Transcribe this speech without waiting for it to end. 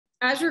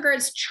as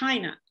regards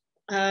China,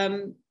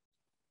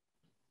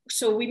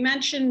 so we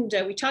mentioned,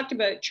 we talked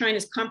about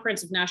China's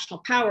comprehensive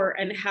national power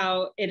and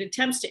how it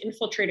attempts to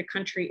infiltrate a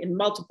country in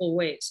multiple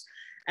ways.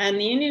 And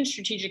the Indian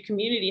strategic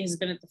community has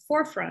been at the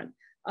forefront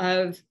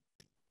of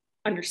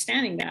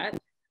understanding that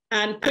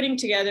and putting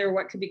together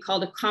what could be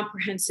called a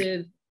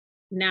comprehensive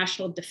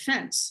national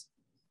defense,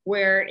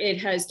 where it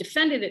has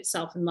defended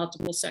itself in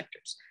multiple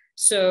sectors.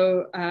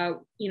 So,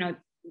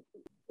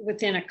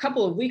 within a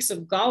couple of weeks of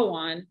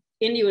Galwan,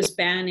 India was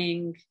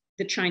banning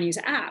the Chinese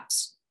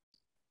apps.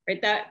 Right,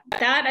 that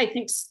I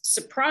think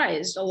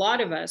surprised a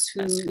lot of us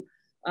who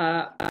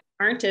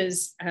aren't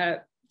as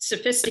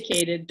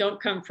sophisticated,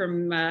 don't come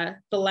from the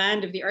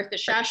land of the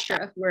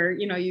Arthashastra, where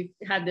you've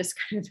had this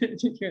kind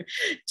of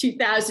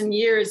 2,000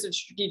 years of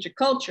strategic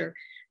culture,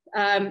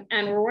 and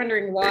we're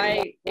wondering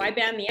why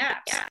ban the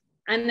apps.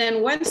 And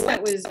then once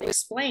that was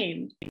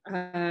explained,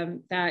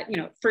 that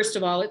first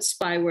of all, it's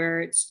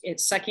spyware,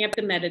 it's sucking up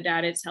the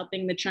metadata, it's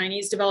helping the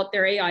Chinese develop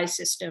their AI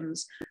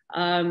systems,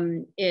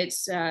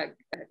 it's a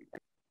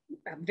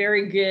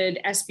very good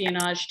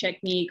espionage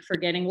technique for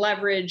getting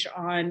leverage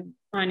on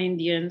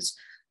Indians.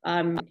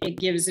 It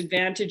gives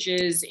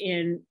advantages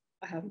in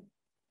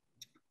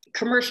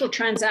commercial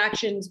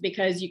transactions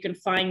because you can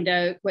find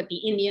out what the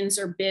Indians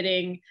are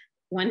bidding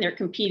when they're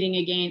competing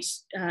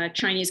against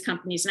Chinese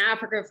companies in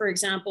Africa, for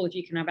example, if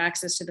you can have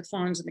access to the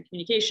phones and the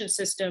communication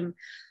system.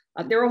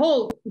 There are a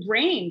whole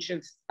range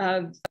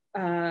of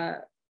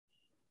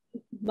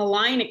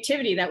malign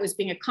activity that was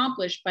being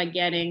accomplished by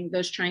getting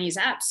those Chinese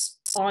apps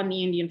on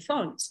the Indian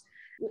phones.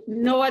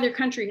 No other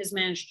country has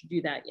managed to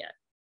do that yet.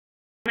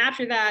 And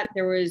after that,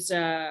 there was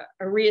a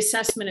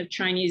reassessment of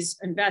Chinese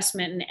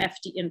investment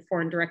in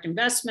foreign direct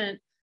investment.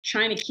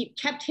 China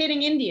kept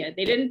hitting India.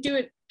 They didn't do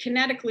it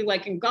kinetically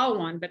like in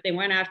Galwan, but they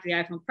went after the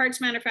iPhone parts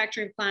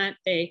manufacturing plant.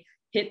 They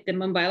hit the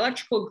Mumbai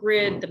electrical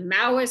grid. The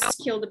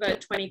Maoists killed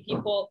about 20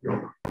 people.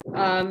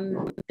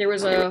 There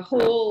was a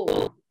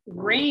whole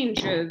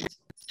range of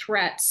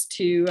threats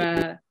to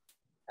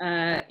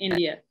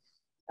India.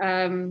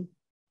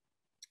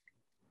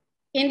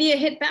 India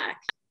hit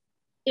back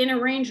in a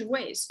range of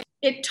ways.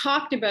 It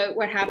talked about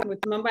what happened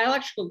with the Mumbai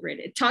electrical grid.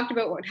 It talked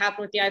about what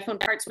happened with the iPhone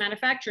parts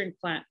manufacturing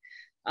plant.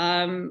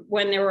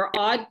 When there were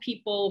odd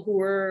people who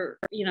were,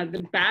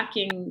 the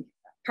backing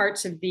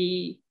parts of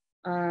the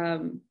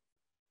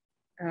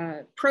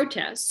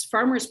protests,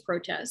 farmers'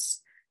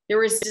 protests, there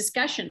was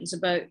discussions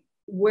about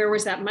where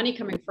was that money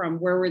coming from?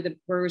 Where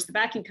was the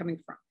backing coming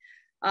from?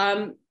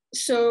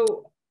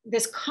 So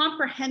this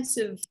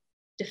comprehensive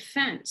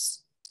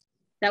defense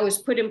that was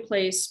put in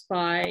place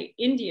by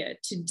India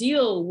to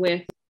deal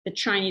with the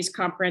Chinese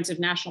comprehensive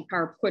national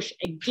power push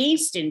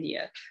against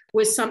India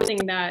was something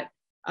that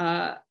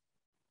I've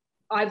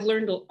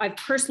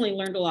personally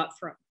learned a lot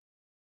from.